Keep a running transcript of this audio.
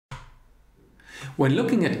When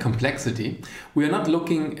looking at complexity, we are not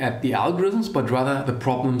looking at the algorithms, but rather the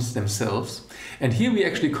problems themselves. And here we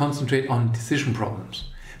actually concentrate on decision problems.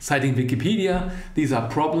 Citing Wikipedia, these are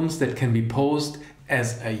problems that can be posed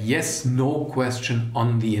as a yes-no question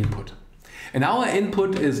on the input. And our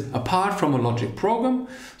input is, apart from a logic program,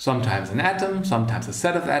 sometimes an atom, sometimes a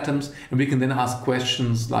set of atoms, and we can then ask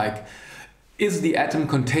questions like, is the atom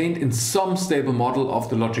contained in some stable model of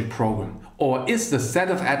the logic program? Or is the set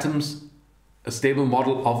of atoms a stable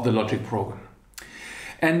model of the logic program?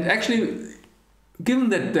 And actually, given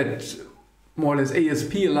that more or less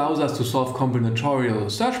ASP allows us to solve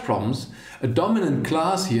combinatorial search problems, a dominant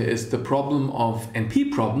class here is the problem of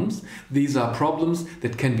NP problems. These are problems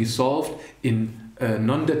that can be solved in a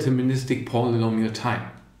non-deterministic polynomial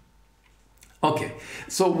time. Okay,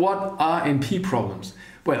 so what are NP problems?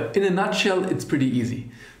 Well, in a nutshell, it's pretty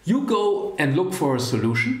easy. You go and look for a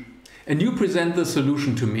solution, and you present the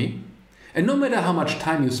solution to me. And no matter how much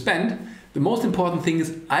time you spend, the most important thing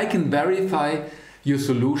is I can verify your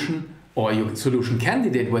solution or your solution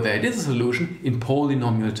candidate, whether it is a solution, in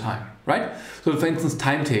polynomial time, right? So for instance,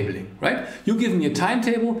 timetabling, right? You give me a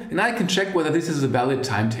timetable and I can check whether this is a valid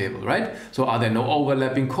timetable, right? So are there no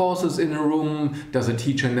overlapping courses in a room? Does a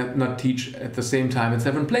teacher not teach at the same time in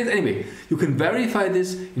 7 places? Anyway, you can verify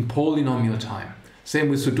this in polynomial time. Same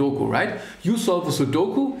with Sudoku, right? You solve a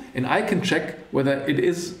Sudoku and I can check whether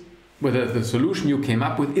the solution you came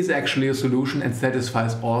up with is actually a solution and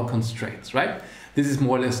satisfies all constraints, right? This is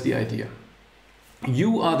more or less the idea.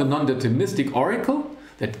 You are the non-deterministic oracle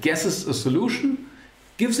that guesses a solution,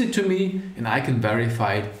 gives it to me, and I can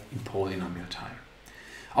verify it in polynomial time.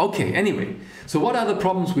 Okay, anyway, so what are the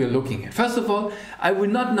problems we are looking at? First of all, I will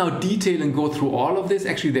not now detail and go through all of this.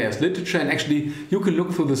 Actually, there's literature, and actually you can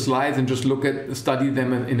look through the slides and just study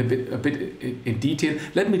them in a bit in detail.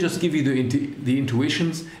 Let me just give you the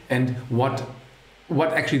intuitions and what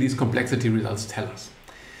actually these complexity results tell us.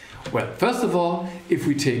 Well, first of all, if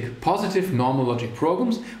we take positive normal logic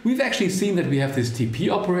programs, we've actually seen that we have this TP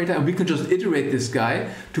operator and we can just iterate this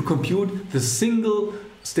guy to compute the single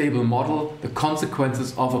stable model, the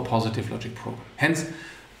consequences of a positive logic program. Hence,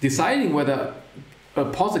 deciding whether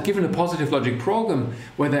given a positive logic program,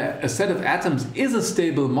 whether a set of atoms is a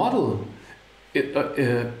stable model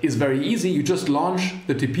is very easy. You just launch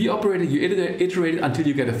the TP operator, you iterate it until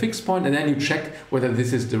you get a fixed point, and then you check whether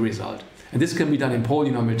this is the result. And this can be done in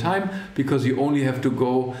polynomial time because you only have to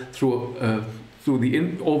go through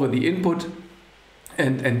over the input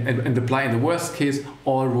and apply, in the worst case,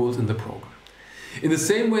 all rules in the program. In the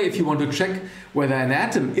same way, if you want to check whether an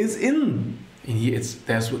atom is in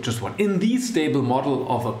there's just one, in the stable model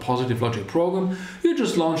of a positive logic program, you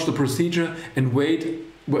just launch the procedure and wait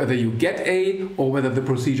whether you get A or whether the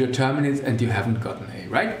procedure terminates and you haven't gotten A,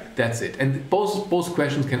 right? That's it. And both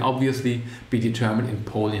questions can obviously be determined in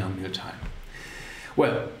polynomial time.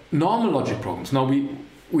 Well, normal logic programs. Now we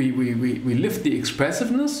lift the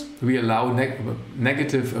expressiveness, we allow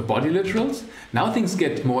negative body literals. Now things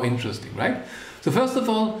get more interesting, right? So first of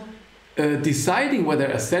all, deciding whether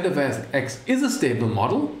a set of X is a stable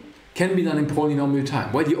model can be done in polynomial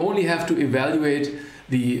time. Well, you only have to evaluate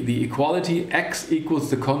the equality X equals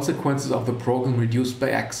the consequences of the program reduced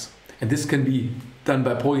by X. And this can be done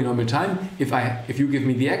by polynomial time. If you give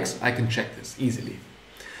me the X, I can check this easily.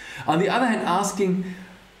 On the other hand, asking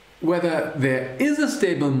whether there is a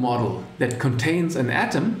stable model that contains an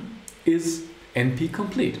atom is NP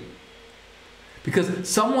complete. Because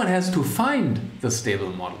someone has to find the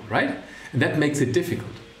stable model, right? And that makes it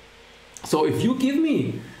difficult. So if you give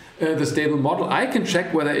me the stable model, I can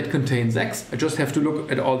check whether it contains X. I just have to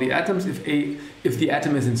look at all the atoms. If the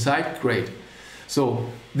atom is inside, great. So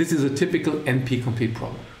this is a typical NP complete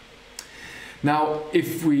problem. Now,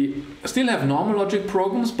 if we still have normal logic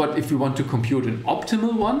programs, but if we want to compute an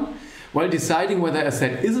optimal one, well, deciding whether a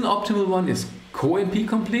set is an optimal one is co-NP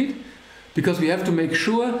complete, because we have to make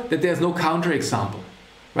sure that there's no counterexample,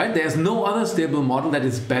 right? There's no other stable model that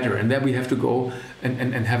is better, and then we have to go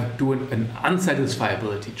and do an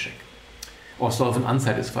unsatisfiability check or solve an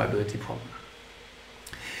unsatisfiability problem.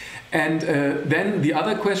 And then the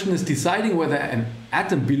other question is deciding whether an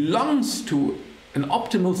atom belongs to an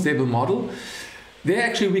optimal stable model. There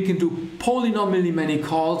actually we can do polynomially many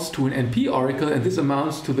calls to an NP oracle, and this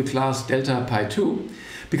amounts to the class delta pi 2.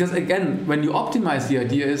 Because again, when you optimize, the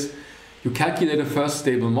idea is you calculate a first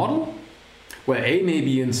stable model, where A may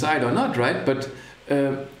be inside or not, right? But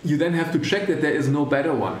you then have to check that there is no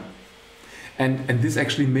better one. And this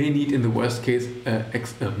actually may need, in the worst case,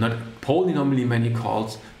 not polynomially many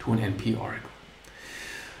calls to an NP oracle.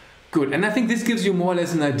 Good, and I think this gives you more or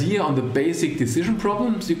less an idea on the basic decision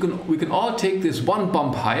problems. We can all take this one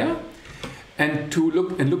bump higher and to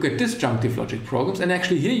look at disjunctive logic programs. And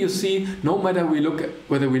actually here you see, no matter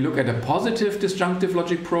whether we look at a positive disjunctive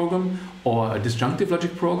logic program or a disjunctive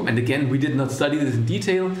logic program, and again we did not study this in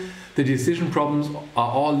detail, the decision problems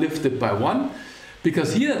are all lifted by 1.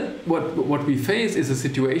 Because here what we face is a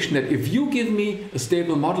situation that if you give me a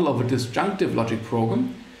stable model of a disjunctive logic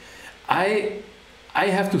program, I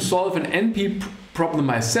have to solve an NP problem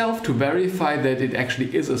myself to verify that it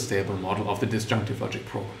actually is a stable model of the disjunctive logic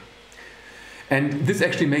program. And this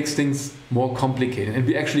actually makes things more complicated, and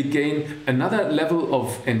we actually gain another level of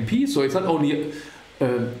NP. So it's not only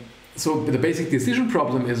so the basic decision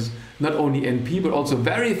problem is not only NP, but also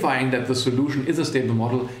verifying that the solution is a stable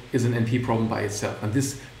model is an NP problem by itself. And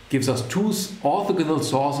this gives us 2 orthogonal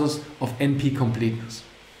sources of NP completeness.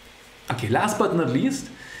 Okay, last but not least,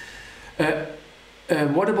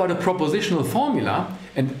 what about a propositional formula?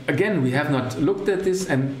 And again, we have not looked at this,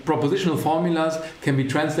 and propositional formulas can be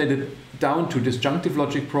translated down to disjunctive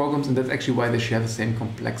logic programs, and that's actually why they share the same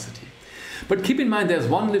complexity. But keep in mind, there's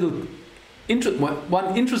one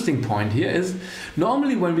interesting point here is,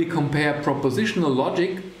 normally when we compare propositional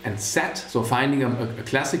logic and set, so finding a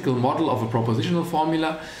classical model of a propositional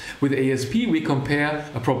formula with ASP, we compare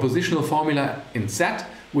a propositional formula in set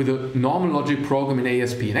with a normal logic program in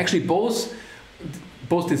ASP. And actually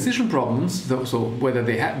both decision problems, so whether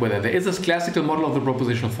there is a classical model of the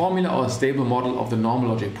propositional formula or a stable model of the normal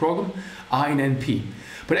logic program, are in NP.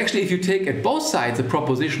 But actually if you take at both sides a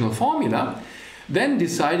propositional formula, then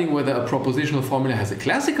deciding whether a propositional formula has a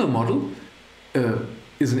classical model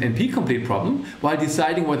is an NP-complete problem, while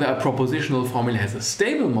deciding whether a propositional formula has a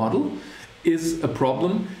stable model is a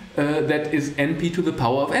problem that is NP to the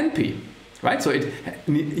power of NP. Right? So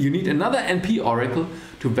you need another NP oracle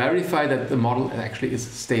to verify that the model actually is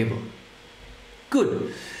stable.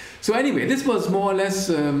 Good. So anyway, this was more or less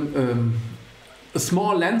a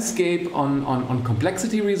small landscape on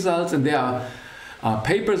complexity results, and there are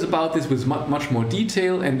papers about this with much more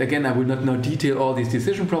detail. And again, I will not now detail all these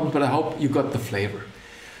decision problems, but I hope you got the flavor.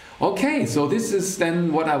 Okay, so this is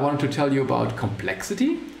then what I want to tell you about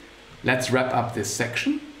complexity. Let's wrap up this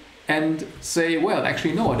section and say, well,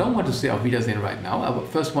 actually, no, I don't want to say Auf Wiedersehen right now. I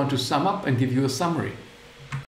first want to sum up and give you a summary.